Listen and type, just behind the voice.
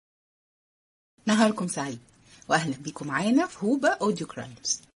نهاركم سعيد واهلا بيكم معانا في هوبا اوديو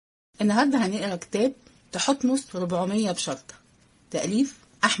كرايمز. النهارده هنقرا كتاب تحتمس 400 بشرطه، تأليف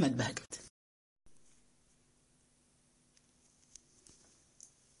احمد بهجت.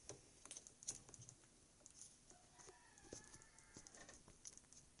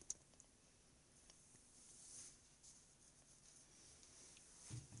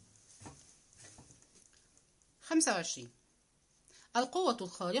 خمسة وعشرين. القوة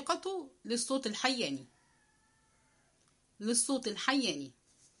الخارقة للصوت الحياني. للصوت الحياني.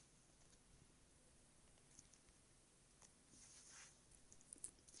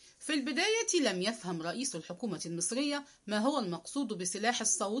 في البداية لم يفهم رئيس الحكومة المصرية ما هو المقصود بسلاح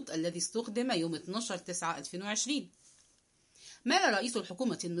الصوت الذي استخدم يوم 12/9/2020. مال رئيس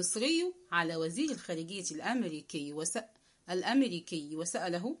الحكومة المصري على وزير الخارجية الأمريكي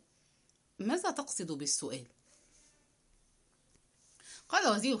وسأله: ماذا تقصد بالسؤال؟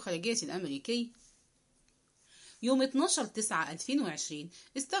 قال وزير الخارجية الأمريكي: يوم 12/9/2020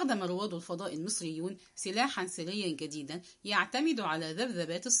 استخدم رواد الفضاء المصريون سلاحا سريا جديدا يعتمد على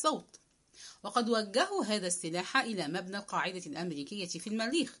ذبذبات الصوت، وقد وجهوا هذا السلاح إلى مبنى القاعدة الأمريكية في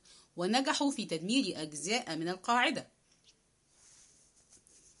المريخ، ونجحوا في تدمير أجزاء من القاعدة.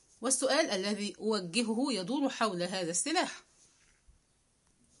 والسؤال الذي أوجهه يدور حول هذا السلاح.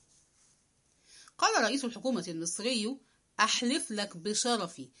 قال رئيس الحكومة المصري: أحلف لك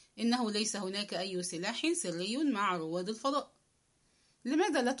بشرفي إنه ليس هناك أي سلاح سري مع رواد الفضاء.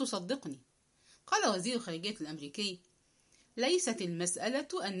 لماذا لا تصدقني؟ قال وزير الخارجية الأمريكي: ليست المسألة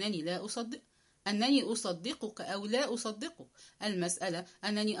أنني أصدقك أو لا أصدقك، المسألة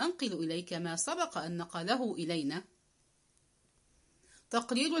أنني أنقل إليك ما سبق أن نقله إلينا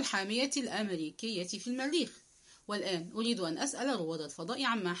تقرير الحامية الأمريكية في المريخ، والآن أريد أن أسأل رواد الفضاء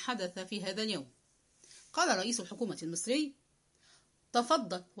عما حدث في هذا اليوم. قال رئيس الحكومة المصري: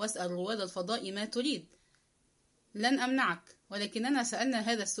 تفضل واسأل رواد الفضاء ما تريد، لن أمنعك، ولكننا سألنا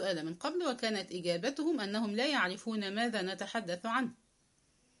هذا السؤال من قبل وكانت إجابتهم أنهم لا يعرفون ماذا نتحدث عنه.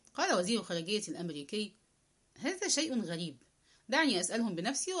 قال وزير الخارجية الأمريكي: هذا شيء غريب، دعني أسألهم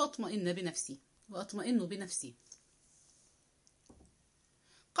بنفسي وأطمئن بنفسي.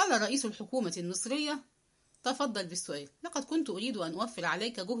 قال رئيس الحكومة المصرية: تفضل بالسؤال، لقد كنت أريد أن أوفر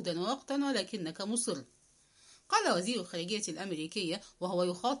عليك جهدا ووقتا ولكنك مصر. قال وزير الخارجية الأمريكية وهو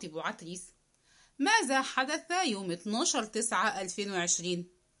يخاطب عتريس: ماذا حدث يوم 12/9/2020؟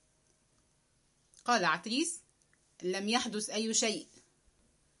 قال عتريس: لم يحدث أي شيء.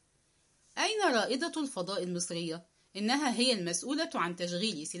 أين رائدة الفضاء المصرية؟ إنها هي المسؤولة عن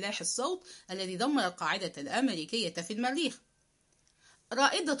تشغيل سلاح الصوت الذي دمر القاعدة الأمريكية في المريخ.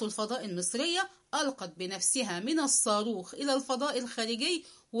 رائدة الفضاء المصرية ألقت بنفسها من الصاروخ إلى الفضاء الخارجي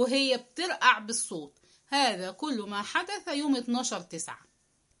وهي بترقع بالصوت. هذا كل ما حدث يوم 12/9.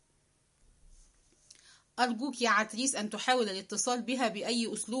 أرجوك يا عتريس أن تحاول الاتصال بها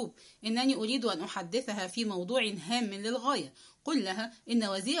بأي أسلوب، إنني أريد أن أحدثها في موضوع هام للغاية. قل لها إن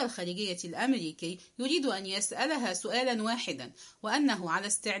وزير الخارجية الأمريكي يريد أن يسألها سؤالا واحدا، وأنه على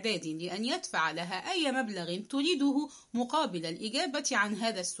استعداد لأن يدفع لها أي مبلغ تريده مقابل الإجابة عن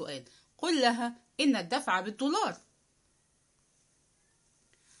هذا السؤال. قل لها إن الدفع بالدولار.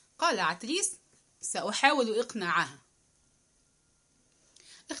 قال عتريس: سأحاول إقناعها.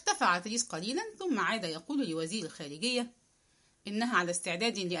 اختفى عتريس قليلا ثم عاد يقول لوزير الخارجية إنها على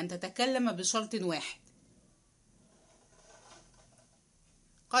استعداد لأن تتكلم بشرط واحد.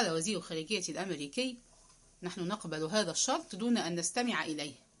 قال وزير الخارجية الأمريكي: نحن نقبل هذا الشرط دون أن نستمع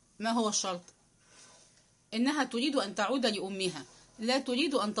إليه. ما هو الشرط؟ إنها تريد أن تعود لأمها، لا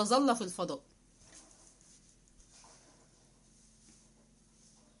تريد أن تظل في الفضاء.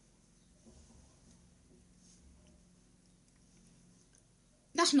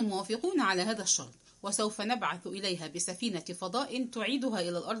 نحن موافقون على هذا الشرط، وسوف نبعث إليها بسفينة فضاء تعيدها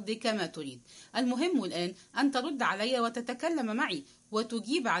إلى الأرض كما تريد. المهم الآن أن ترد علي وتتكلم معي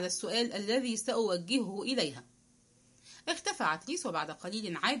وتجيب على السؤال الذي سأوجهه إليها. اختفى عتريس وبعد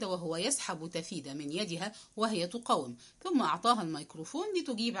قليل عاد وهو يسحب تفيدة من يدها وهي تقاوم، ثم أعطاها الميكروفون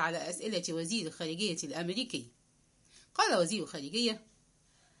لتجيب على أسئلة وزير الخارجية الأمريكي. قال وزير الخارجية: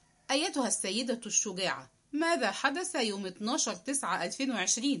 أيتها السيدة الشجاعة، ماذا حدث يوم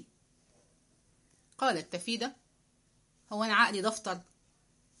 12/9/2020؟ قالت تفيدة: هو أنا عقلي دفتر؟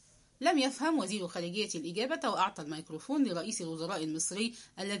 لم يفهم وزير الخارجية الإجابة وأعطى الميكروفون لرئيس الوزراء المصري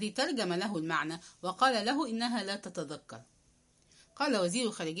الذي ترجم له المعنى وقال له إنها لا تتذكر. قال وزير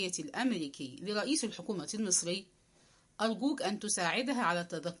الخارجية الأمريكي لرئيس الحكومة المصري: أرجوك أن تساعدها على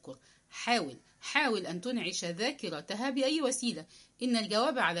التذكر. حاول أن تنعش ذاكرتها بأي وسيلة. إن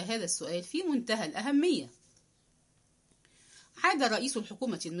الجواب على هذا السؤال في منتهى الأهمية. عاد رئيس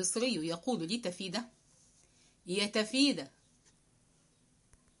الحكومة المصري يقول لتفيدة: يا تفيدة،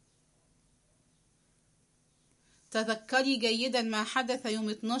 تذكري جيدا ما حدث يوم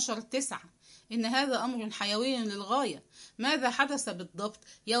 12/9. إن هذا أمر حيوي للغاية. ماذا حدث بالضبط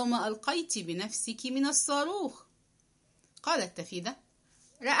يوم ألقيت بنفسك من الصاروخ؟ قالت تفيدة: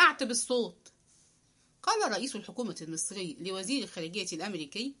 رقعت بالصوت. قال رئيس الحكومة المصري لوزير الخارجية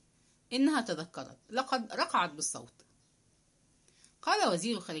الأمريكي إنها تذكرت، لقد رقعت بالصوت. قال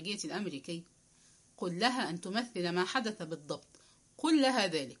وزير الخارجية الأمريكي: قل لها أن تمثل ما حدث بالضبط، قل لها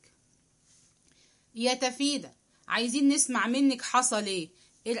ذلك. يا تفيدة، عايزين نسمع منك حصل ايه،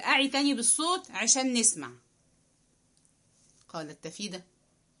 ارقعي تاني بالصوت عشان نسمع. قالت تفيدة: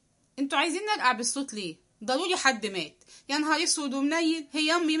 انتوا عايزين نرقع بالصوت ليه؟ ضروري حد مات. يا نهار اسود ومنيل،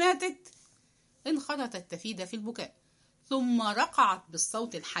 هي امي ماتت؟ انخرطت تفيدة في البكاء، ثم رقعت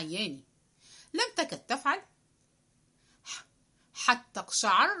بالصوت الحياني. لم تكد تفعل حتى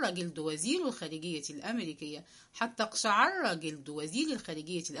اقشعر جلد وزير الخارجية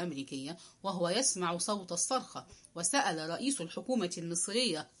الأمريكية، وهو يسمع صوت الصرخة، وسأل رئيس الحكومة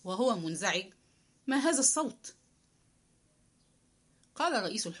المصرية وهو منزعج: ما هذا الصوت؟ قال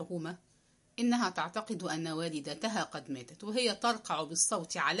رئيس الحكومة: إنها تعتقد أن والدتها قد ماتت، وهي ترقع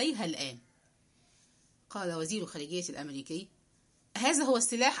بالصوت عليها الآن. قال وزير الخارجية الأمريكي: هذا هو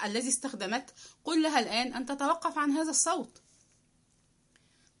السلاح الذي استخدمته؟ قل لها الآن أن تتوقف عن هذا الصوت.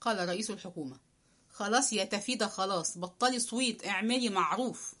 قال رئيس الحكومة: خلاص يا تفيدة، خلاص بطلي صويت، اعملي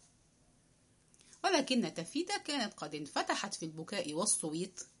معروف. ولكن تفيدة كانت قد انفتحت في البكاء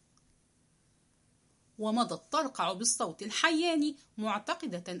والصويت، ومضت ترقع بالصوت الحياني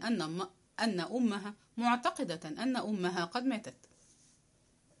معتقدة أن أمها قد ماتت.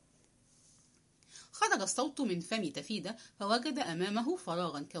 خرج الصوت من فم تفيدة، فوجد أمامه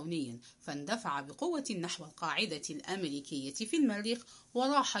فراغا كونيا، فاندفع بقوة نحو القاعدة الأمريكية في المريخ،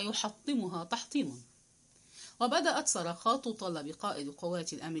 وراح يحطمها تحطيما. وبدأت صرخات طلب قائد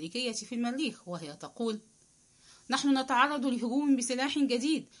القوات الأمريكية في المريخ، وهي تقول: نحن نتعرض لهجوم بسلاح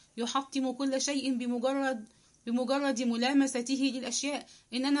جديد يحطم كل شيء بمجرد ملامسته للأشياء.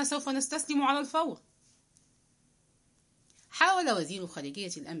 إننا سوف نستسلم على الفور. حاول وزير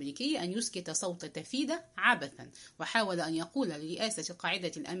الخارجية الأمريكي أن يسكت صوت تفيدة عبثا، وحاول أن يقول لرئاسة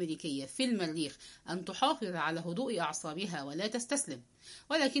القاعدة الأمريكية في المريخ أن تحافظ على هدوء أعصابها ولا تستسلم،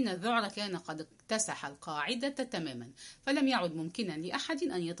 ولكن الذعر كان قد اكتسح القاعدة تماما، فلم يعد ممكنا لأحد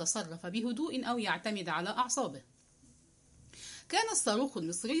أن يتصرف بهدوء أو يعتمد على أعصابه. كان الصاروخ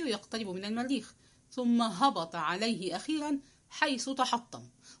المصري يقترب من المريخ، ثم هبط عليه أخيرا حيث تحطم،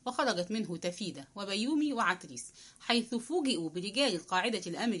 وخرجت منه تفيدة وبيومي وعتريس، حيث فوجئوا برجال القاعدة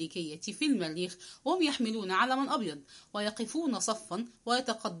الأمريكية في المريخ وهم يحملون علما أبيض، ويقفون صفا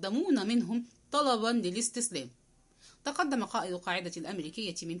ويتقدمون منهم طلبا للاستسلام. تقدم قائد القاعدة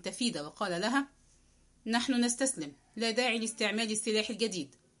الأمريكية من تفيدة وقال لها: نحن نستسلم، لا داعي لاستعمال السلاح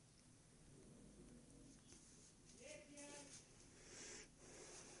الجديد.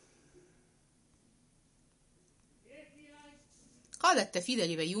 قالت تفيدة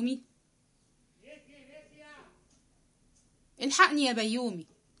لبيومي: الحقني يا بيومي،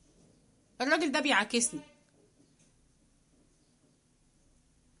 الراجل ده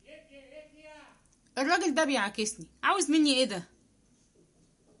بيعاكسني، عاوز مني ايه ده؟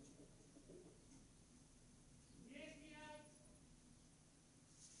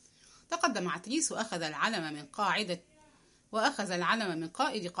 تقدم عتريس وأخذ العلم من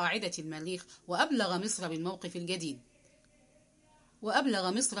قائد قاعدة المريخ، وأبلغ مصر بالموقف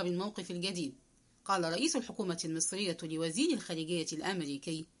الجديد. قال رئيس الحكومة المصرية لوزير الخارجية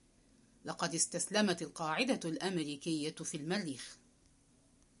الأمريكي: لقد استسلمت القاعدة الأمريكية في المريخ.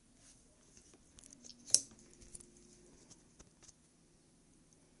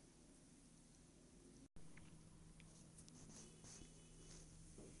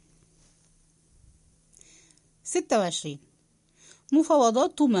 ستة وعشرين.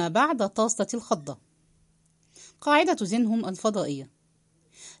 مفاوضات ما بعد طاسة الخضة. قاعدة زينهم الفضائية.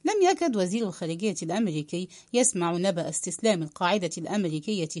 لم يكد وزير الخارجية الأمريكي يسمع نبأ استسلام القاعدة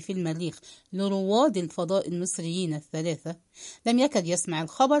الأمريكية في المريخ لرواد الفضاء المصريين الثلاثة. لم يكد يسمع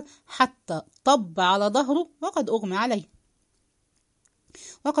الخبر حتى طب على ظهره وقد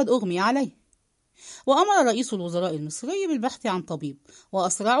أغمي عليه. وأمر رئيس الوزراء المصري بالبحث عن طبيب،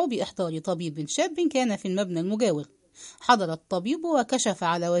 وأسرعوا بإحضار طبيب شاب كان في المبنى المجاور. حضر الطبيب وكشف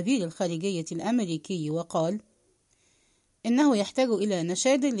على وزير الخارجية الأمريكي وقال: إنه يحتاج إلى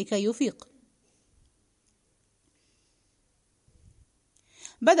نشادر لكي يفيق.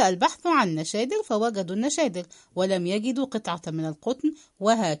 بدأ البحث عن نشادر، فوجدوا النشادر ولم يجدوا قطعة من القطن،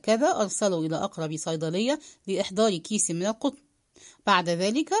 وهكذا أرسلوا إلى أقرب صيدلية لإحضار كيس من القطن. بعد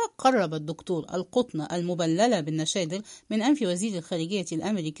ذلك قرب الدكتور القطن المبللة بالنشادر من أنف وزير الخارجية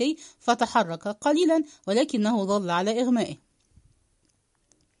الأمريكي، فتحرك قليلا ولكنه ظل على إغمائه.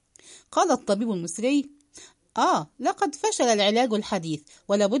 قال الطبيب المصري: لقد فشل العلاج الحديث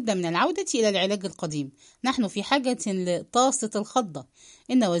ولا بد من العودة إلى العلاج القديم. نحن في حاجة لطاسة الخضة.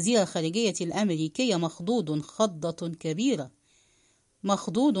 إن وزير الخارجية الأمريكي مخضوض خضة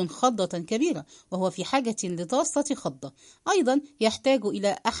كبيرة، وهو في حاجة لطاسة خضة. أيضا يحتاج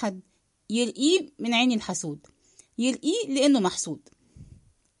إلى أحد يرقيه من عين الحسود، يرقيه لأنه محسود.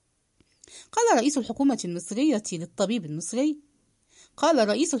 قال رئيس الحكومة المصرية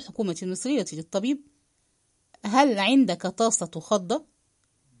للطبيب: هل عندك طاسة خضة؟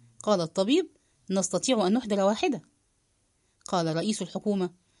 قال الطبيب: نستطيع أن نحضر واحدة. قال رئيس الحكومة: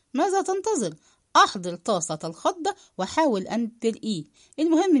 ماذا تنتظر؟ أحضر طاسة الخضة وحاول أن ترقيه.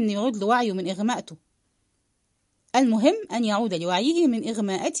 المهم أن يعود لوعيه من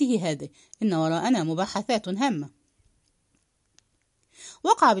إغماءته هذه. إن وراءنا مباحثات هامة.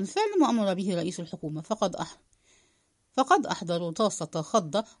 وقع بالفعل ما أمر به رئيس الحكومة، فقد أحضروا طاسة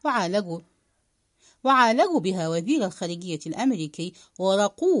خضة وعالجوا بها وزير الخارجية الأمريكي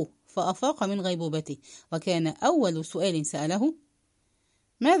ورقوه فأفاق من غيبوبته. وكان أول سؤال سأله: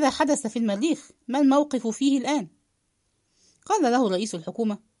 ماذا حدث في المريخ؟ ما الموقف فيه الآن؟ قال له رئيس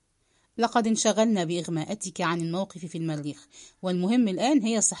الحكومة: لقد انشغلنا بإغماءتك عن الموقف في المريخ، والمهم الآن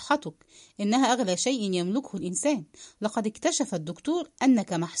هي صحتك، إنها أغلى شيء يملكه الإنسان. لقد اكتشف الدكتور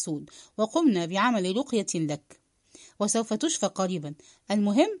أنك محسود، وقمنا بعمل رقية لك، وسوف تشفى قريبا.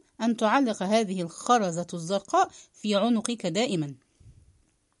 المهم أن تعلق هذه الخرزة الزرقاء في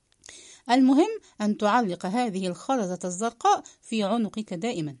عنقك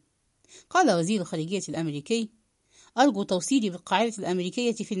دائما. قال وزير الخارجية الأمريكي: أرجو توصيلي بالقاعدة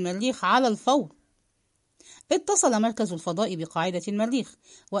الأمريكية في المريخ على الفور. اتصل مركز الفضاء بقاعدة المريخ،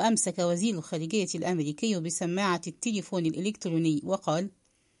 وأمسك وزير الخارجية الأمريكي بسماعة التليفون الإلكتروني وقال: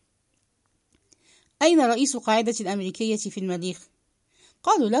 أين رئيس القاعدة الأمريكية في المريخ؟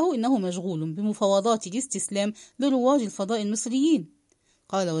 قالوا له إنه مشغول بمفاوضات الاستسلام لرواد الفضاء المصريين.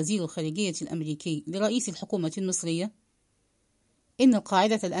 قال وزير الخارجية الأمريكي لرئيس الحكومة المصرية: إن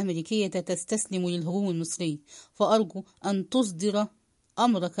القاعدة الأمريكية تستسلم للهجوم المصري، فأرجو أن تصدر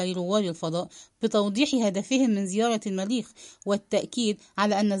أمرك لرواد الفضاء بتوضيح هدفهم من زيارة المريخ، والتأكيد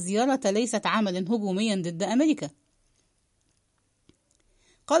على أن الزيارة ليست عملا هجوميا ضد أمريكا.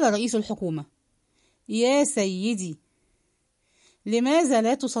 قال رئيس الحكومة: يا سيدي، لماذا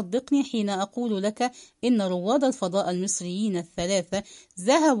لا تصدقني حين أقول لك إن رواد الفضاء المصريين الثلاثة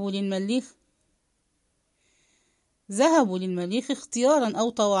ذهبوا للمريخ اختيارا أو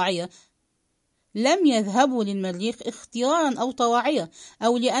طواعية. لم يذهبوا للمريخ اختيارا أو طواعية،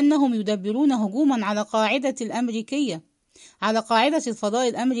 أو لأنهم يدبرون هجوما على قاعدة الفضاء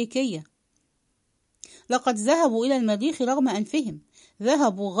الأمريكية. لقد ذهبوا إلى المريخ رغم أنفهم،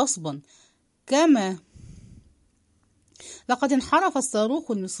 ذهبوا غصبا. لقد انحرف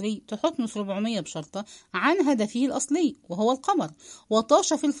الصاروخ المصري تحتمس 400 بشرطة عن هدفه الأصلي وهو القمر،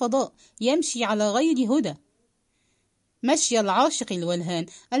 وطاش في الفضاء يمشي على غير هدى، مشي العاشق الولهان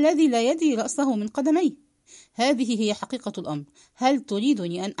الذي لا يدري رأسه من قدميه. هذه هي حقيقة الأمر. هل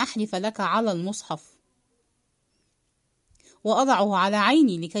تريدني أن أحلف لك على المصحف وأضعه على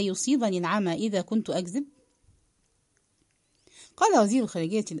عيني لكي يصيبني العمى إذا كنت أكذب؟ قال وزير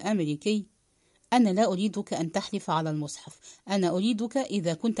الخارجية الأمريكي: أنا لا أريدك أن تحلف على المصحف. أنا أريدك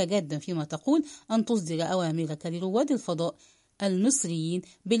إذا كنت جادا فيما تقول أن تصدر أوامرك لرواد الفضاء المصريين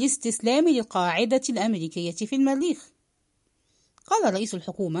بالاستسلام للقاعدة الأمريكية في المريخ. قال رئيس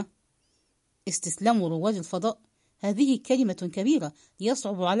الحكومة: استسلام رواد الفضاء، هذه كلمة كبيرة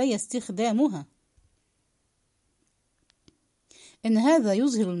يصعب علي استخدامها. إن هذا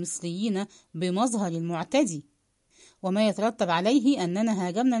يظهر المصريين بمظهر المعتدي، وما يترتب عليه أننا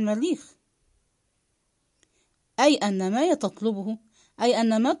هاجمنا المريخ، أي أن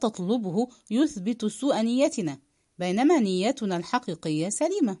ما تطلبه يثبت سوء نيتنا، بينما نيتنا الحقيقية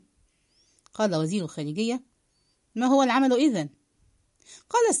سليمة. قال وزير الخارجية: ما هو العمل إذن؟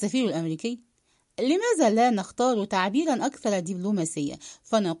 قال السفير الأمريكي: لماذا لا نختار تعبيرا أكثر دبلوماسية،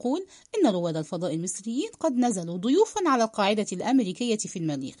 فنقول إن رواد الفضاء المصريين قد نزلوا ضيوفا على القاعدة الأمريكية في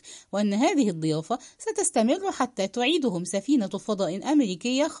المريخ، وأن هذه الضيافة ستستمر حتى تعيدهم سفينة فضاء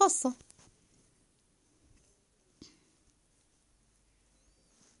أمريكية خاصة.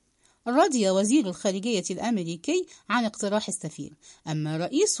 رضي وزير الخارجية الأمريكي عن اقتراح السفير. أما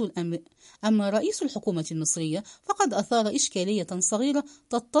رئيس الحكومة المصرية فقد أثار إشكالية صغيرة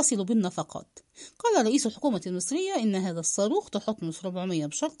تتصل بالنفقات. قال رئيس الحكومة المصرية إن هذا الصاروخ تحتمس 400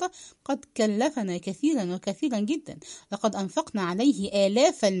 بشرطة قد كلفنا كثيرا وكثيرا جدا، لقد أنفقنا عليه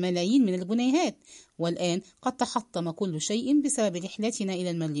آلاف الملايين من الجنيهات، والآن قد تحطم كل شيء بسبب رحلتنا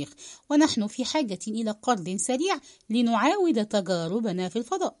إلى المريخ، ونحن في حاجة إلى قرض سريع لنعاود تجاربنا في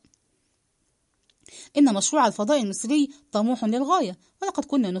الفضاء. إن مشروع الفضاء المصري طموح للغاية، ولقد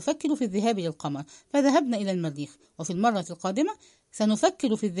كنا نفكر في الذهاب للقمر فذهبنا إلى المريخ، وفي المرة القادمة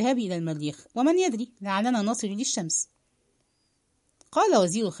سنفكر في الذهاب إلى المريخ، ومن يدري لعلنا نصل للشمس. قال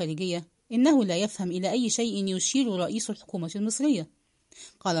وزير الخارجية إنه لا يفهم إلى أي شيء يشير رئيس الحكومة المصرية.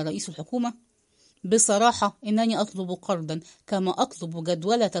 قال رئيس الحكومة: بصراحة إنني أطلب قرضا كما أطلب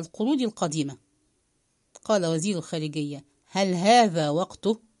جدولة القروض القديمة. قال وزير الخارجية: هل هذا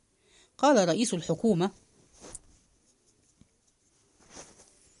وقته؟ قال رئيس الحكومة: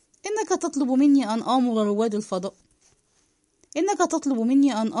 إنك تطلب مني أن آمر رواد الفضاء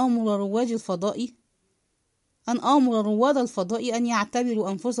أن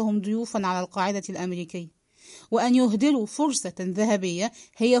يعتبروا أنفسهم ضيوفا على القاعدة الأمريكية، وأن يهدروا فرصة ذهبية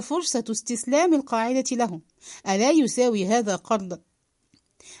هي فرصة استسلام القاعدة لهم. ألا يساوي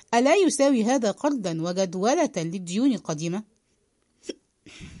هذا قرضا وجدولة للديون القديمة؟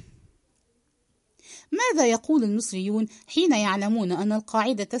 ماذا يقول المصريون حين يعلمون أن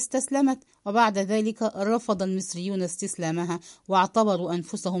القاعدة استسلمت وبعد ذلك رفض المصريون استسلامها واعتبروا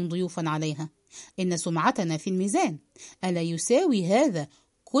أنفسهم ضيوفا عليها؟ إن سمعتنا في الميزان. ألا يساوي هذا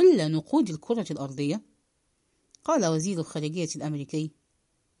كل نقود الكرة الأرضية؟ قال وزير الخارجية الأمريكي: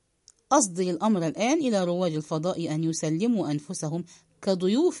 أصدر الأمر الآن إلى رواد الفضاء أن يسلموا أنفسهم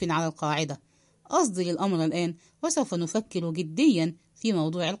كضيوف على القاعدة. أصدر الأمر الآن وسوف نفكر جديا في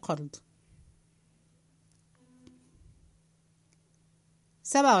موضوع القرض.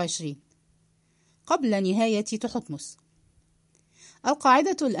 27. قبل نهاية تحتمس.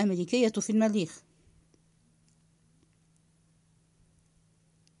 القاعدة الأمريكية في المريخ.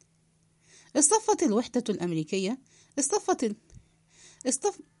 اصطفت الوحدة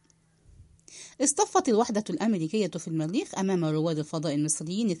الأمريكية في المريخ أمام رواد الفضاء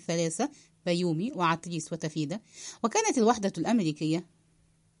المصريين الثلاثة بيومي وعتريس وتفيدة، وكانت الوحدة الأمريكية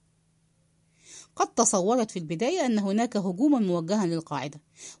قد تصورت في البداية أن هناك هجوما موجها للقاعدة،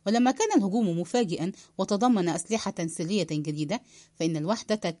 ولما كان الهجوم مفاجئا وتضمن أسلحة سرية جديدة فإن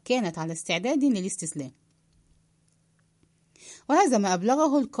الوحدة كانت على استعداد للاستسلام. وهذا ما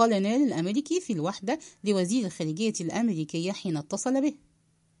أبلغه الكولونيل الأمريكي في الوحدة لوزير الخارجية الأمريكية حين اتصل به.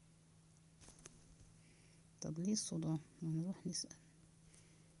 طب ليه الصداع؟ نروح نسأل.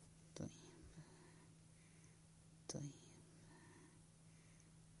 طيب.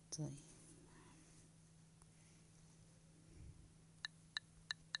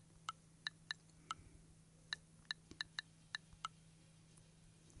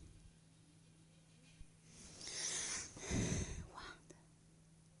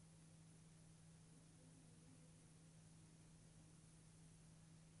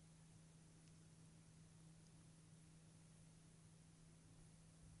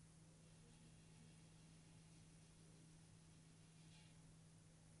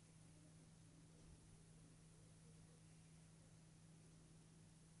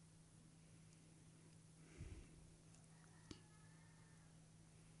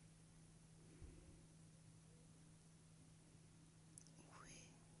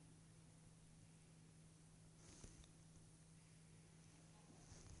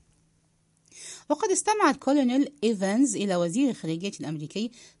 وقد استمع الكولونيل إيفانز إلى وزير الخارجية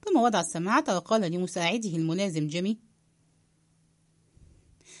الأمريكي، ثم وضع السماعة وقال لمساعده الملازم جيمي: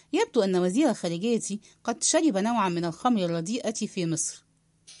 يبدو أن وزير الخارجية قد شرب نوعا من الخمر الرديئة في مصر.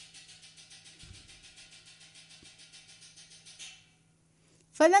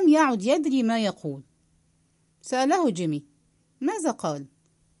 فلم يعد يدري ما يقول. سأله جيمي: ماذا قال؟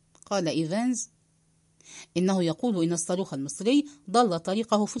 قال إيفانز: إنه يقول إن الصاروخ المصري ضل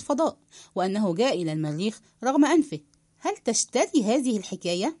طريقه في الفضاء، وأنه جاء إلى المريخ رغم أنفه. هل تشتري هذه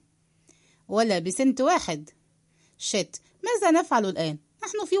الحكاية؟ ولا بسنت واحد. شت، ماذا نفعل الآن؟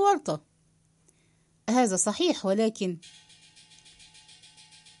 نحن في ورطة. هذا صحيح، ولكن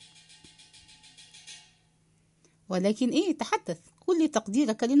إيه؟ تحدث، كل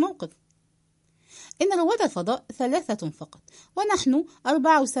تقديرك للموقف. إن رواد الفضاء 3 فقط، ونحن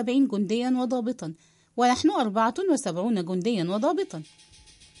 74 جنديا وضابطا، ونحن 74 جنديا وضابطا.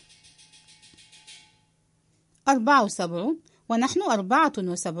 74 ونحن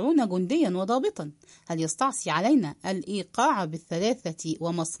 74 جنديا وضابطا، هل يستعصي علينا الإيقاع بالثلاثة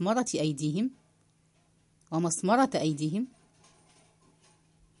ومسمرة أيديهم؟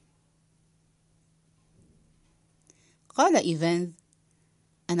 قال إيفانز: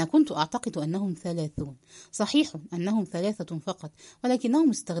 أنا كنت أعتقد أنهم 30. صحيح أنهم 3 فقط، ولكنهم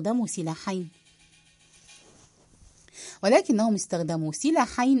استخدموا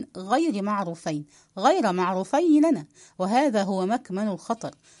سلاحين غير معروفين لنا، وهذا هو مكمن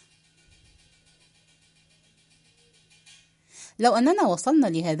الخطر. لو أننا وصلنا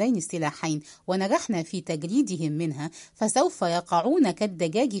لهذين السلاحين ونجحنا في تجريدهم منها فسوف يقعون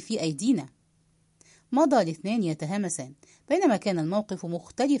كالدجاج في أيدينا. مضى الاثنان يتهامسان، بينما كان الموقف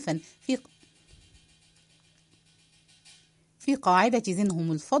مختلفا في قاعدة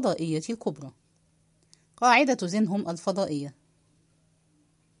زنهم الفضائية الكبرى. قاعدة زنهم الفضائية.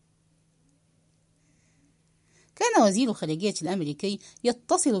 كان وزير خارجية الأمريكي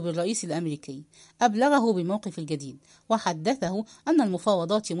يتصل بالرئيس الأمريكي، أبلغه بالموقف الجديد، وحدثه أن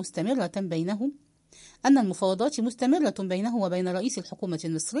المفاوضات مستمرة بينه وبين رئيس الحكومة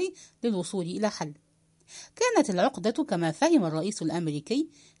المصري للوصول إلى حل. كانت العقدة كما فهم الرئيس الأمريكي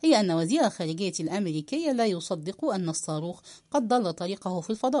هي أن وزير خارجية الأمريكي لا يصدق أن الصاروخ قد ضل طريقه في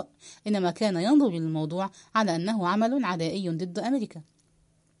الفضاء، إنما كان ينظر للموضوع على أنه عمل عدائي ضد أمريكا،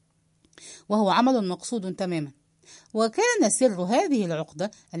 وهو عمل مقصود تماما. وكان سر هذه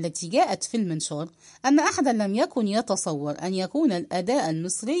العقدة التي جاءت في المنشار أن أحدا لم يكن يتصور أن يكون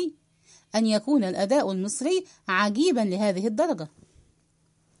الأداء المصري عجيبا لهذه الدرجة،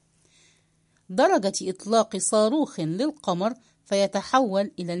 درجة إطلاق صاروخ للقمر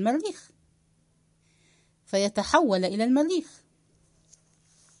فيتحول إلى المريخ.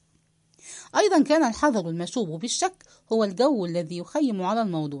 أيضا كان الحذر المشوب بالشك هو الجو الذي يخيم على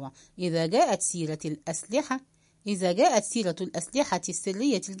الموضوع إذا جاءت سيرة الأسلحة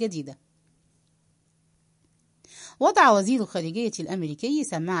السرية الجديدة. وضع وزير خارجية الأمريكي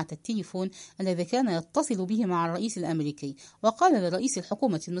سماعة التليفون الذي كان يتصل به مع الرئيس الأمريكي، وقال لرئيس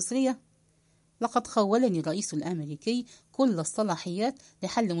الحكومة المصرية: لقد خولني الرئيس الأمريكي كل الصلاحيات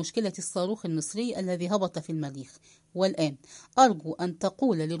لحل مشكلة الصاروخ المصري الذي هبط في المريخ، والآن أرجو أن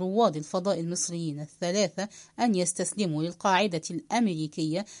تقول لرواد الفضاء المصريين 3 أن يستسلموا للقاعدة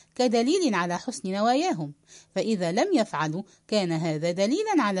الأمريكية كدليل على حسن نواياهم، فإذا لم يفعلوا كان هذا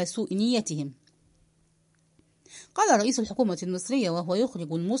دليلا على سوء نيتهم. قال رئيس الحكومة المصرية وهو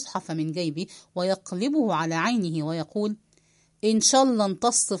يخرج المصحف من جيبه ويقلبه على عينه ويقول: إن شاء الله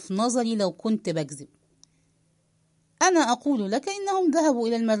امتص في نظري لو كنت بكذب. أنا أقول لك إنهم ذهبوا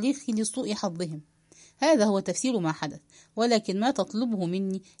إلى المريخ لسوء حظهم، هذا هو تفسير ما حدث، ولكن ما تطلبه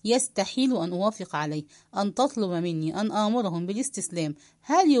مني يستحيل أن أوافق عليه. أن تطلب مني أن آمرهم بالاستسلام،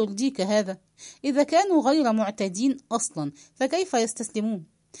 هل يرضيك هذا؟ إذا كانوا غير معتدين أصلا فكيف يستسلمون؟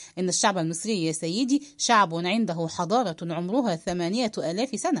 إن الشعب المصري يا سيدي شعب عنده حضارة عمرها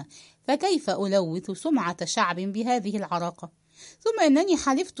 8000 سنة، فكيف ألوث سمعة شعب بهذه العراقة؟ ثم إنني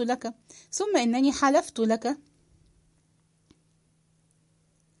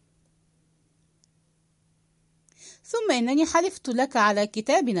حلفت لك على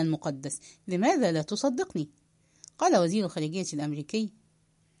كتابنا المقدس، لماذا لا تصدقني؟ قال وزير خارجية الأمريكي: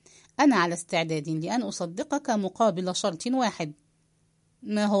 أنا على استعداد لأن أصدقك مقابل شرط واحد.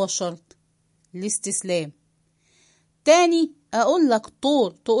 ما هو الشرط؟ الاستسلام. تاني أقول لك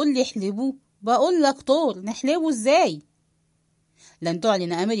طور تقول لي احلبوه، بقول لك طور نحلبه ازاي؟ لن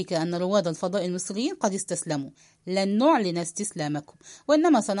تعلن أمريكا أن رواد الفضاء المصريين قد استسلموا، لن نعلن استسلامكم،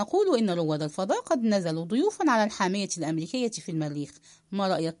 وإنما سنقول إن رواد الفضاء قد نزلوا ضيوفا على الحامية الأمريكية في المريخ. ما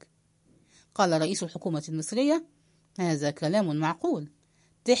رأيك؟ قال رئيس الحكومة المصرية: هذا كلام معقول.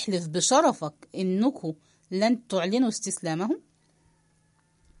 تحلف بشرفك إنكم لن تعلنوا استسلامهم؟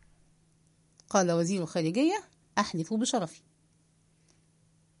 قال وزير الخارجية: أحلف بشرفي.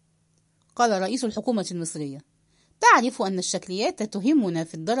 قال رئيس الحكومة المصرية: تعرف أن الشكليات تهمنا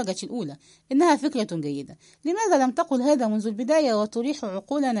في الدرجة الأولى، إنها فكرة جيدة، لماذا لم تقل هذا منذ البداية وتريح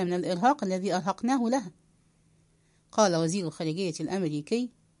عقولنا من الإرهاق الذي أرهقناه لها؟ قال وزير الخارجية الأمريكي: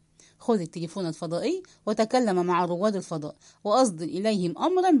 خذ التليفون الفضائي وتكلم مع رواد الفضاء وأصدر إليهم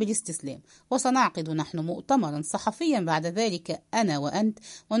أمرا بالاستسلام، وسنعقد نحن مؤتمرا صحفيا بعد ذلك أنا وأنت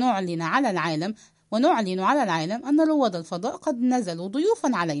ونعلن على العالم أن رواد الفضاء قد نزلوا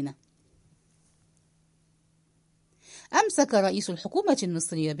ضيوفا علينا. أمسك رئيس الحكومة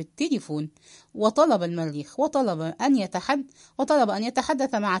المصرية بالتليفون وطلب المريخ وطلب أن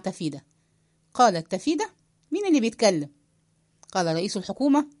يتحدث مع تفيدة. قالت تفيدة: مين اللي بيتكلم؟ قال رئيس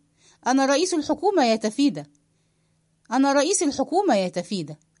الحكومة: أنا رئيس الحكومة يا تفيدة،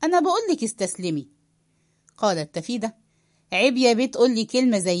 أنا بقول لك استسلمي. قالت تفيدة: عيب يا بيت قول لي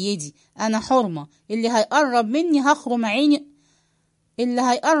كلمة زي دي، أنا حرمة، اللي هيقرب مني هخرم عيني، اللي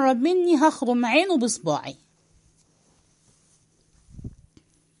هيقرب مني هخرم عينه بصباعي.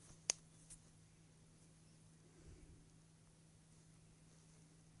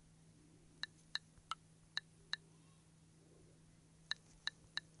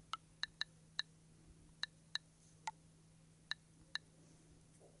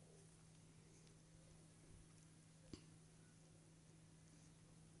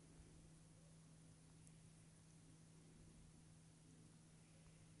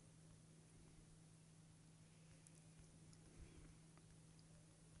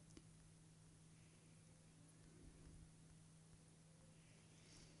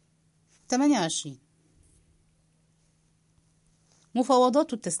 تمانية وعشرين.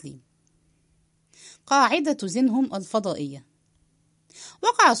 مفاوضات التسليم. قاعدة زينهم الفضائية.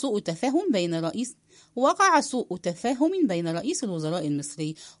 وقع سوء تفاهم بين رئيس الوزراء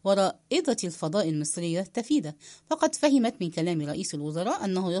المصري ورائدة الفضاء المصرية تفيدة، فقد فهمت من كلام رئيس الوزراء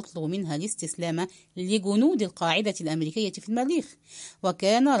أنه يطلب منها الاستسلام لجنود القاعدة الأمريكية في المريخ،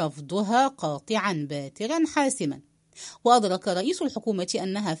 وكان رفضها قاطعا باترا حاسما. وأدرك رئيس الحكومة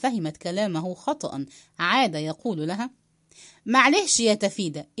أنها فهمت كلامه خطأ، عاد يقول لها: معلش يا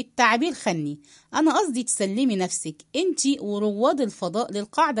تفيدة، التعبير خني، أنا قصدي تسلمي نفسك انتي ورواد الفضاء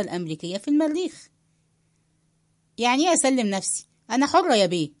للقاعدة الأمريكية في المريخ. يعني ايه أسلم نفسي؟ أنا حرة يا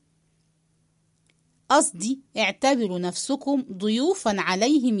بيه. قصدي اعتبروا نفسكم ضيوفا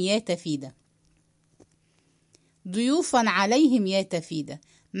عليهم يا تفيدة، ضيوفا عليهم يا تفيدة.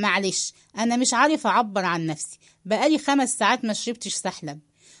 معلش أنا مش عارف أعبر عن نفسي، بقالي 5 ساعات ما شربتش سحلب.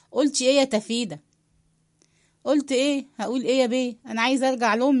 قلت ايه يا تفيدة؟ قلت ايه؟ هقول ايه يا بيه؟ انا عايز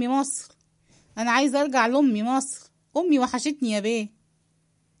ارجع لامي مصر، انا عايز ارجع لامي مصر، امي وحشتني يا بيه.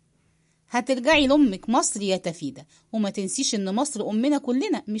 هترجعي لامك مصر يا تفيدة، وما تنسيش ان مصر امنا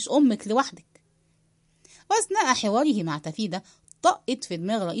كلنا، مش امك لوحدك. واثناء حواره مع تفيدة طقت في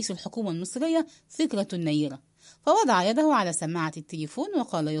دماغ رئيس الحكومة المصرية فكرة نيرة، فوضع يده على سماعة التليفون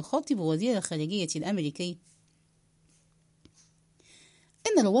وقال يخاطب وزير الخارجية الأمريكي: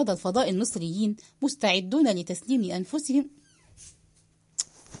 إن رواد الفضاء المصريين مستعدون لتسليم أنفسهم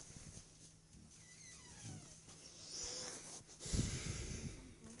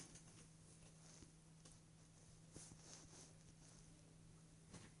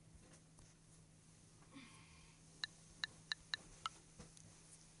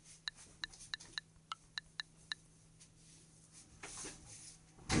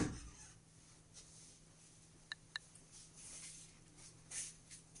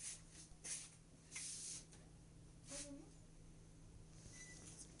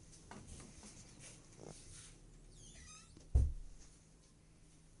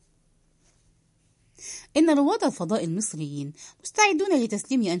إن رواد الفضاء المصريين مستعدون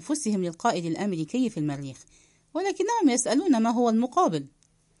لتسليم أنفسهم للقائد الأمريكي في المريخ، ولكنهم يسألون ما هو المقابل.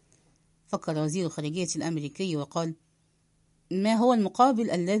 فكر وزير الخارجية الأمريكي وقال: ما هو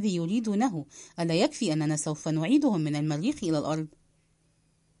المقابل الذي يريدونه؟ ألا يكفي أننا سوف نعيدهم من المريخ إلى الأرض؟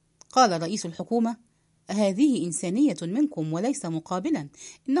 قال رئيس الحكومة: هذه إنسانية منكم وليس مقابلا.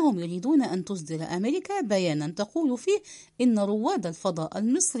 إنهم يريدون أن تصدر أمريكا بيانا تقول فيه إن رواد الفضاء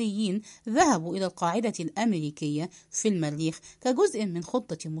المصريين ذهبوا إلى القاعدة الأمريكية في المريخ كجزء من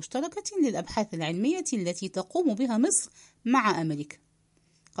خطة مشتركة للأبحاث العلمية التي تقوم بها مصر مع أمريكا.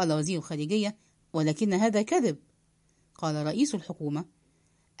 قال وزير الخارجية: ولكن هذا كذب. قال رئيس الحكومة: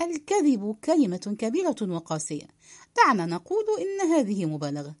 الكذب كلمة كبيرة وقاسية، دعنا نقول إن هذه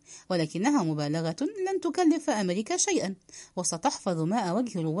مبالغة، ولكنها مبالغة لن تكلف أمريكا شيئا، وستحفظ ماء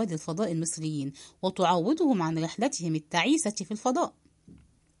وجه رواد الفضاء المصريين وتعوضهم عن رحلتهم التعيسة في الفضاء.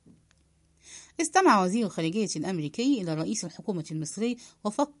 استمع وزير الخارجية الأمريكي إلى رئيس الحكومة المصري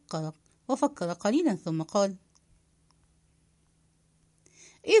وفكر قليلا ثم قال: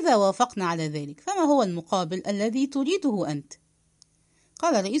 إذا وافقنا على ذلك فما هو المقابل الذي تريده أنت؟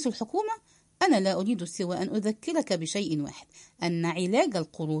 قال رئيس الحكومة: أنا لا أريد سوى أن أذكرك بشيء واحد، أن علاج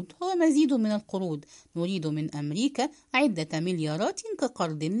القروض هو مزيد من القروض. نريد من أمريكا عدة مليارات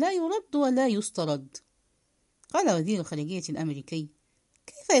كقرض لا يرد ولا يسترد. قال وزير الخارجية الأمريكي: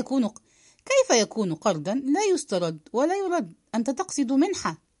 كيف يكون قرضا لا يسترد ولا يرد؟ أنت تقصد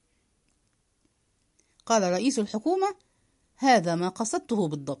منحة. قال رئيس الحكومة: هذا ما قصدته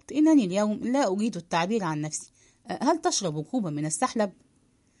بالضبط، إنني اليوم لا أريد التعبير عن نفسي. هل تشرب كوبا من السحلب؟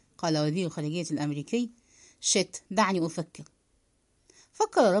 قال وزير الخارجية الأمريكي: دعني أفكر.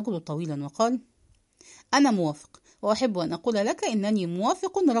 فكر الرجل طويلا وقال: أنا موافق، وأحب أن أقول لك إنني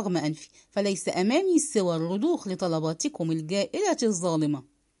موافق رغم أنفي، فليس أمامي سوى الرضوخ لطلباتكم الجائرة الظالمة.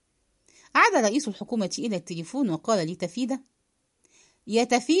 عاد رئيس الحكومة إلى التليفون وقال لي: تفيدة، يا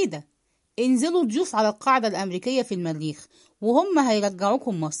تفيدة، انزلوا ضيوف على القاعدة الأمريكية في المريخ وهم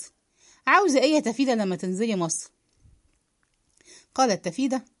هيرجعوكم مصر. عاوزة إيه يا تفيدة لما تنزلي مصر؟ قالت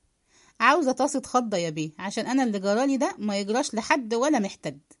تفيدة: عاوزة طاسة خضة يا بيه، عشان أنا اللي جرالي ده ما يجراش لحد ولا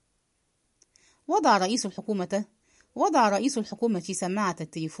محتد. وضع رئيس الحكومة سماعة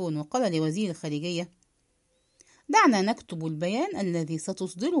التليفون وقال لوزير الخارجية: دعنا نكتب البيان الذي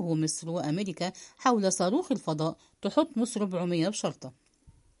ستصدره مصر وأمريكا حول صاروخ الفضاء تحطمس 400 بشرطة.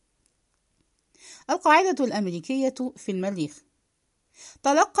 القاعدة الأمريكية في المريخ.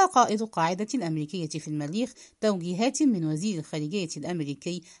 تلقى قائد القاعدة الأمريكية في المريخ توجيهات من وزير الخارجية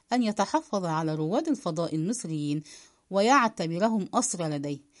الأمريكي أن يتحفظ على رواد الفضاء المصريين ويعتبرهم أسرى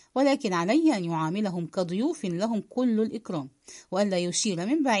لديه، ولكن عليه أن يعاملهم كضيوف لهم كل الإكرام، وألا يشير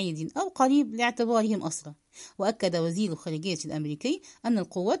من بعيد أو قريب لاعتبارهم أسرى. وأكد وزير الخارجية الأمريكي أن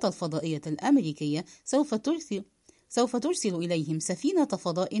القوات الفضائية الأمريكية سوف ترسل إليهم سفينة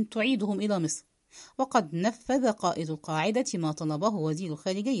فضاء تعيدهم إلى مصر. وقد نفذ قائد القاعدة ما طلبه وزير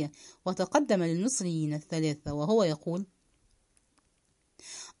الخارجية، وتقدم للمصريين الثلاثة وهو يقول: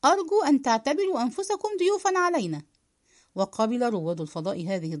 أرجو أن تعتبروا أنفسكم ضيوفا علينا. وقبل رواد الفضاء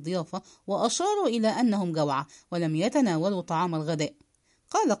هذه الضيافة وأشاروا إلى أنهم جوعى ولم يتناولوا طعام الغداء.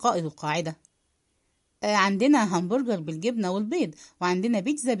 قال قائد القاعدة: عندنا همبرجر بالجبنة والبيض، وعندنا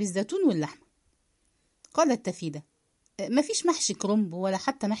بيتزا بالزيتون واللحمة. قالت تفيدة: مفيش محشي كرنب ولا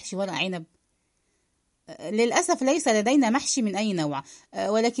حتى محشي ورق عنب؟ للأسف ليس لدينا محشي من أي نوع،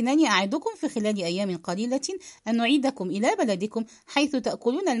 ولكنني أعدكم في خلال أيام قليلة أن نعيدكم إلى بلدكم حيث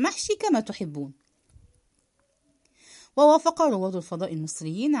تأكلون المحشي كما تحبون. ووافق رواد الفضاء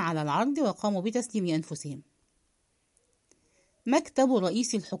المصريين على العرض وقاموا بتسليم أنفسهم. مكتب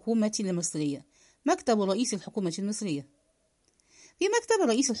رئيس الحكومة المصرية. في مكتب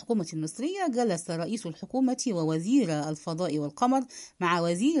رئيس الحكومة المصرية جلس رئيس الحكومة ووزير الفضاء والقمر مع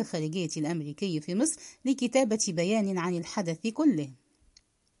وزير الخارجية الأمريكي في مصر لكتابة بيان عن الحدث كله.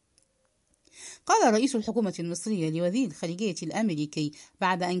 قال رئيس الحكومة المصرية لوزير الخارجية الأمريكي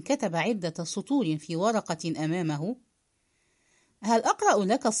بعد أن كتب عدة سطور في ورقة أمامه: هل أقرأ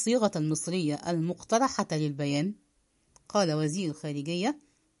لك الصيغة المصرية المقترحة للبيان؟ قال وزير الخارجية: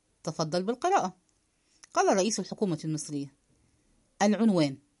 تفضل بالقراءة. قال رئيس الحكومة المصرية: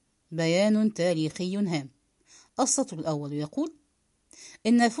 العنوان: بيان تاريخي هام. السطر الأول يقول: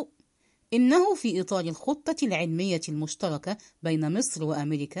 إنه في إطار الخطة العلمية المشتركة بين مصر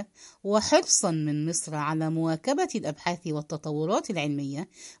وأمريكا، وحرصا من مصر على مواكبة الأبحاث والتطورات العلمية،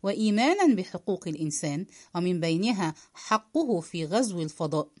 وإيمانا بحقوق الإنسان ومن بينها حقه في غزو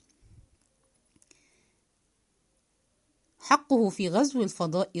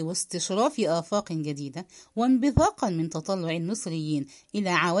الفضاء واستشراف آفاق جديدة، وانبثاقا من تطلع المصريين إلى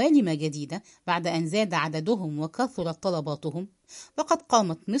عوالم جديدة بعد أن زاد عددهم وكثرت طلباتهم، فقد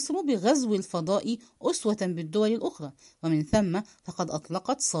قامت مصر بغزو الفضاء أسوة بالدول الأخرى، ومن ثم فقد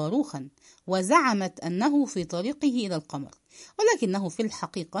أطلقت صاروخا وزعمت أنه في طريقه إلى القمر، ولكنه في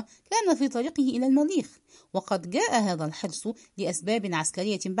الحقيقة كان في طريقه إلى المريخ. وقد جاء هذا الحرص لأسباب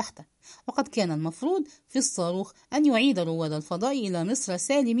عسكرية بحتة، وقد كان المفروض في الصاروخ أن يعيد رواد الفضاء إلى مصر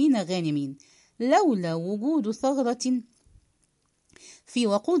سالمين غانمين، لولا وجود ثغرة في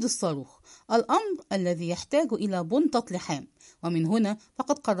وقود الصاروخ، الأمر الذي يحتاج إلى بنطة لحام. ومن هنا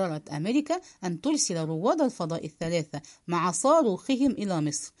فقد قررت أمريكا أن ترسل رواد الفضاء الثلاثة مع صاروخهم إلى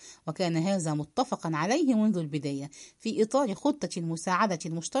مصر، وكان هذا متفقا عليه منذ البداية في إطار خطة المساعدة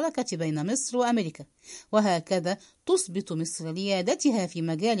المشتركة بين مصر وأمريكا. وهكذا تثبت مصر ريادتها في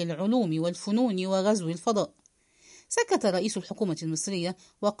مجال العلوم والفنون وغزو الفضاء. سكت رئيس الحكومة المصرية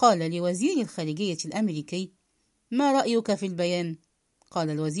وقال لوزير الخارجية الأمريكي: ما رأيك في البيان؟ قال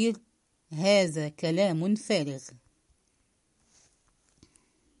الوزير: هذا كلام فارغ.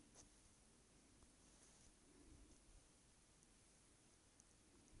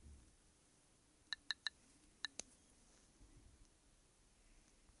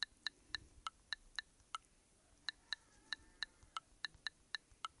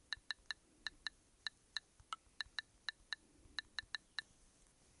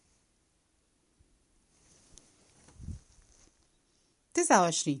 تسعة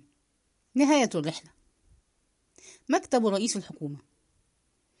وعشرين. نهاية الرحلة. مكتب رئيس الحكومة.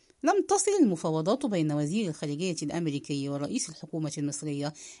 لم تصل المفاوضات بين وزير الخارجية الأمريكي ورئيس الحكومة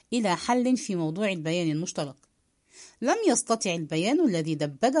المصرية إلى حل في موضوع البيان المشترك. لم يستطع البيان الذي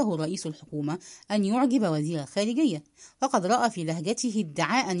دبجه رئيس الحكومة أن يعجب وزير الخارجية، فقد رأى في لهجته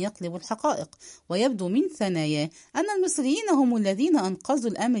ادعاء يقلب الحقائق، ويبدو من ثناياه أن المصريين هم الذين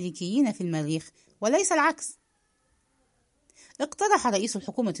أنقذوا الأمريكيين في المريخ وليس العكس. اقترح رئيس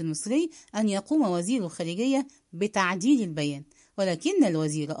الحكومة المصري أن يقوم وزير الخارجية بتعديل البيان، ولكن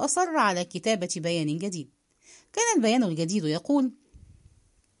الوزير أصر على كتابة بيان جديد. كان البيان الجديد يقول: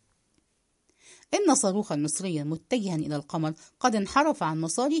 إن صاروخا مصريا متجها إلى القمر قد انحرف عن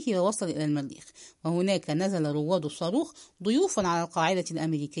مساره ووصل إلى المريخ، وهناك نزل رواد الصاروخ ضيوفا على القاعدة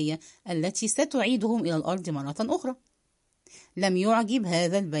الأمريكية التي ستعيدهم إلى الأرض مرة أخرى. لم يعجب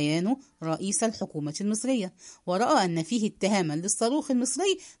هذا البيان رئيس الحكومة المصرية، ورأى أن فيه اتهاما للصاروخ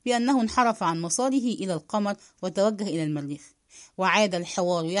المصري بأنه انحرف عن مساره إلى القمر وتوجه إلى المريخ. وعاد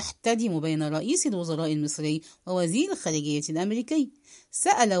الحوار يحتدم بين رئيس الوزراء المصري ووزير الخارجية الأمريكي.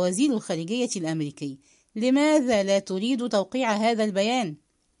 سأل وزير الخارجية الأمريكي: لماذا لا تريد توقيع هذا البيان؟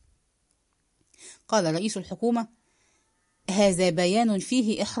 قال رئيس الحكومة: هذا بيان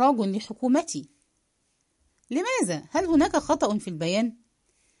فيه إحراج لحكومتي. لماذا؟ هل هناك خطأ في البيان؟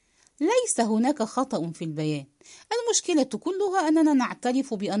 ليس هناك خطأ في البيان، المشكلة كلها أننا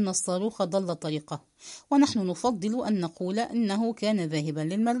نعترف بأن الصاروخ ضل طريقه، ونحن نفضل أن نقول إنه كان ذاهبا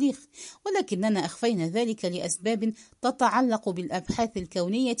للمريخ، ولكننا أخفينا ذلك لأسباب تتعلق بالأبحاث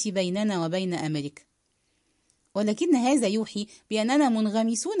الكونية بيننا وبين أمريكا. ولكن هذا يوحي بأننا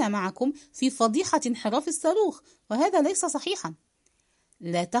منغمسون معكم في فضيحة انحراف الصاروخ، وهذا ليس صحيحا.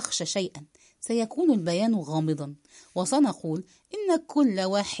 لا تخش شيئا، سيكون البيان غامضا، وسنقول إن كل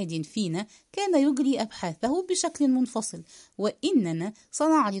واحد فينا كان يجري أبحاثه بشكل منفصل، وإننا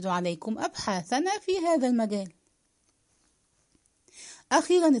سنعرض عليكم أبحاثنا في هذا المجال.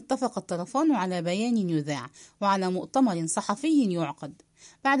 أخيرا اتفق الطرفان على بيان يذاع وعلى مؤتمر صحفي يعقد.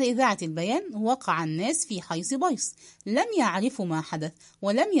 بعد إذاعة البيان وقع الناس في حيص بيص، لم يعرفوا ما حدث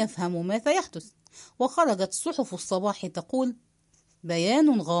ولم يفهموا ما سيحدث، وخرجت صحف الصباح تقول: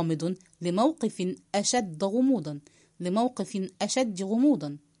 بيان غامض لموقف أشد غموضا، لموقف أشد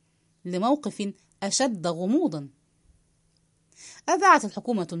غموضا، لموقف أشد غموضا. أذاعت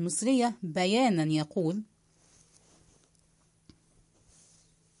الحكومة المصرية بيانا يقول: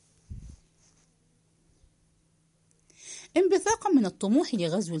 انبثاقا من الطموح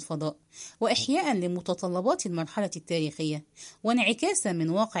لغزو الفضاء، وإحياء لمتطلبات المرحلة التاريخية، وانعكاسا من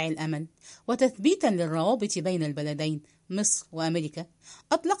واقع الأمل، وتثبيتا للروابط بين البلدين مصر وأمريكا،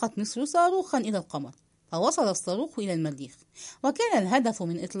 أطلقت مصر صاروخا إلى القمر، فوصل الصاروخ إلى المريخ، وكان الهدف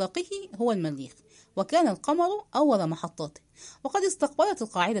من إطلاقه هو المريخ، وكان القمر أول محطاته. وقد استقبلت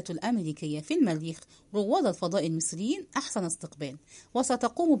القاعدة الأمريكية في المريخ رواد الفضاء المصريين أحسن استقبال،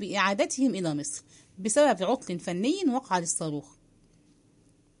 وستقوم بإعادتهم إلى مصر بسبب عطل فني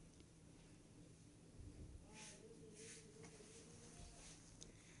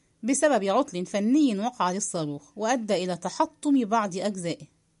وقع للصاروخ. وأدى إلى تحطم بعض أجزائه.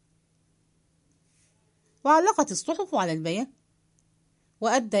 وعلقت الصحف على البيان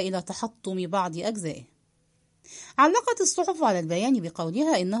علقت الصحف على البيان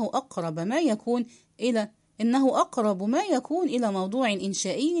بقولها إنه أقرب ما يكون إلى موضوع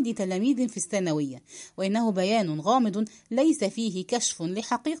إنشائي لتلاميذ في الثانوية، وإنه بيان غامض ليس فيه كشف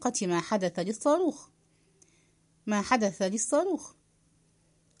لحقيقة ما حدث للصاروخ.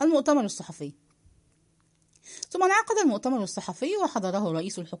 المؤتمر الصحفي. ثم انعقد المؤتمر الصحفي وحضره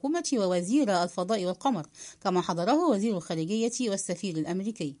رئيس الحكومة ووزير الفضاء والقمر، كما حضره وزير الخارجية والسفير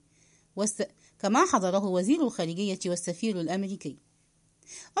الأمريكي.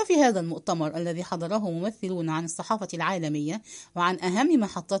 وفي هذا المؤتمر الذي حضره ممثلون عن الصحافة العالمية وعن أهم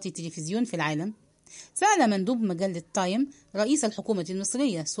محطات التلفزيون في العالم، سأل مندوب مجلة تايم رئيس الحكومة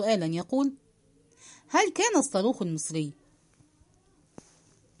المصرية سؤالا يقول: هل كان الصاروخ المصري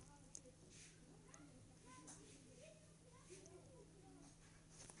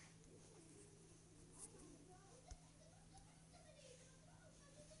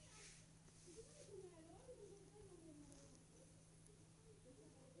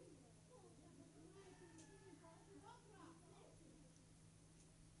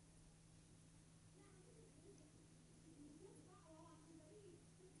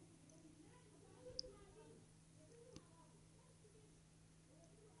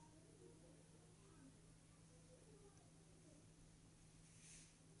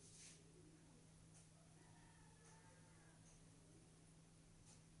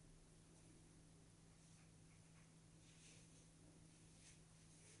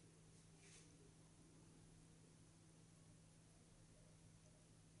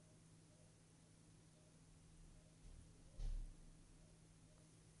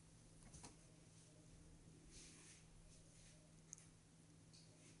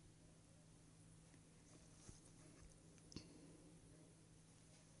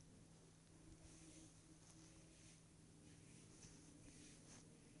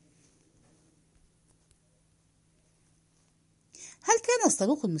هل كان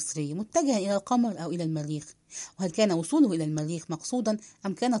الصاروخ المصري متجها إلى القمر أو إلى المريخ؟ وهل كان وصوله إلى المريخ مقصودا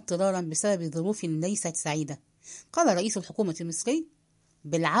أم كان اضطرارا بسبب ظروف ليست سعيدة؟ قال رئيس الحكومة المصري: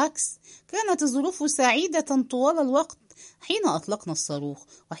 بالعكس، كانت الظروف سعيدة طوال الوقت حين أطلقنا الصاروخ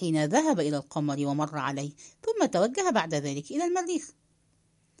وحين ذهب إلى القمر ومر عليه ثم توجه بعد ذلك إلى المريخ.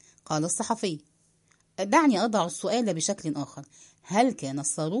 قال الصحفي: دعني أضع السؤال بشكل آخر، هل كان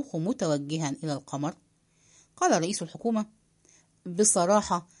الصاروخ متوجها إلى القمر؟ قال رئيس الحكومة: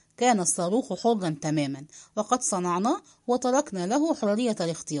 بصراحة كان الصاروخ حرا تماما، وقد صنعناه وتركنا له حرية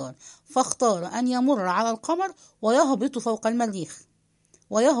الاختيار، فاختار أن يمر على القمر ويهبط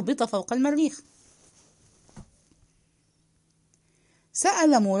فوق المريخ.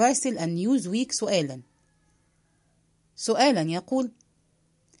 سأل مراسل النيوزويك سؤالا يقول: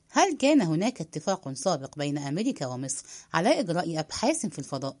 هل كان هناك اتفاق سابق بين أمريكا ومصر على إجراء أبحاث في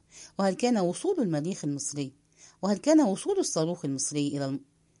الفضاء؟ وهل كان وصول المريخ المصري وهل كان وصول الصاروخ المصري إلى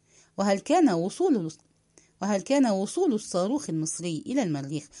الصاروخ المصري إلى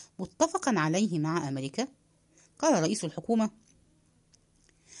المريخ متفقا عليه مع أمريكا؟ قال رئيس الحكومة: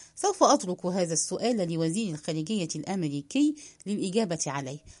 سوف أترك هذا السؤال لوزير الخارجية الأمريكي للإجابة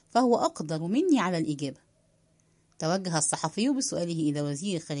عليه، فهو أقدر مني على الإجابة. توجه الصحفي بسؤاله إلى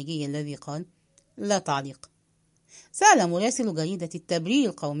وزير الخارجية الذي قال: لا تعليق. سأل مراسل جريدة التبرير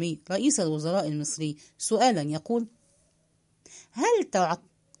القومي رئيس الوزراء المصري سؤالا يقول: هل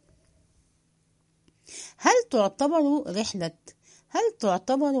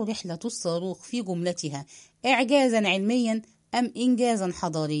تعتبر رحلة الصاروخ في جملتها إعجازا علميا أم إنجازا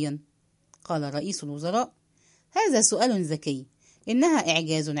حضاريا؟ قال رئيس الوزراء: هذا سؤال ذكي، إنها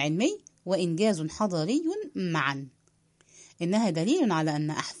إعجاز علمي وإنجاز حضاري معا. إنها دليل على أن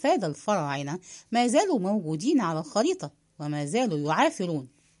أحفاد الفراعنة ما زالوا موجودين على الخريطة وما زالوا يعافرون.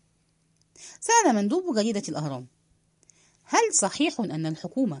 سأل مندوب جريدة الأهرام: هل صحيح أن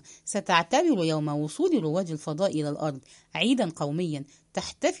الحكومة ستعتبر يوم وصول رواد الفضاء إلى الأرض عيدا قوميا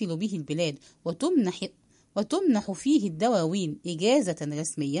تحتفل به البلاد وتمنح فيه الدواوين إجازة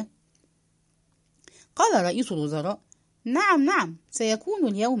رسمية؟ قال رئيس الوزراء: نعم، سيكون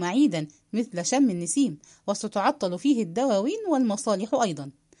اليوم عيدا مثل شم النسيم، وستعطل فيه الدواوين والمصالح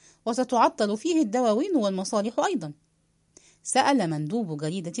أيضا. سأل مندوب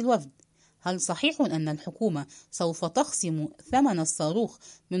جريدة الوفد: هل صحيح أن الحكومة سوف تخصم ثمن الصاروخ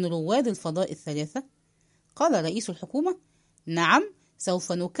من رواد الفضاء الثلاثة؟ قال رئيس الحكومة: نعم،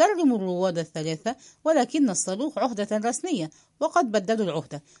 سوف نكرم الرواد الثلاثة، ولكن الصاروخ عهدة رسمية وقد بددوا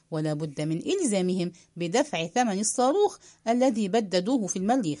العهدة، ولا بد من إلزامهم بدفع ثمن الصاروخ الذي بددوه في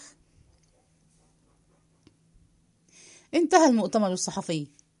المريخ. انتهى المؤتمر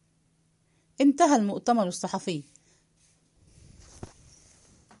الصحفي.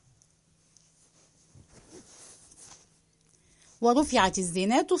 ورفعت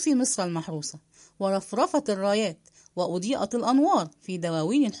الزينات في مصر المحروسة، ورفرفت الرايات، وأضيئت الأنوار في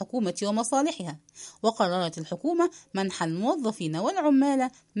دواوين الحكومة ومصالحها. وقررت الحكومة منح الموظفين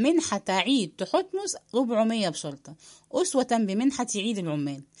والعمال منحة عيد تحتمس 400 بشرطة، أسوة بمنحة عيد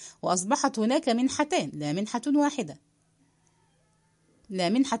العمال. وأصبحت هناك منحتان لا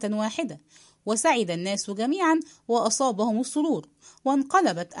منحة واحدة. وسعد الناس جميعا وأصابهم السرور،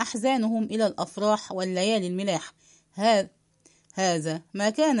 وانقلبت أحزانهم إلى الأفراح والليالي الملاح. هذا ما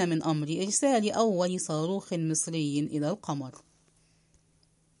كان من أمر إرسال أول صاروخ مصري إلى القمر.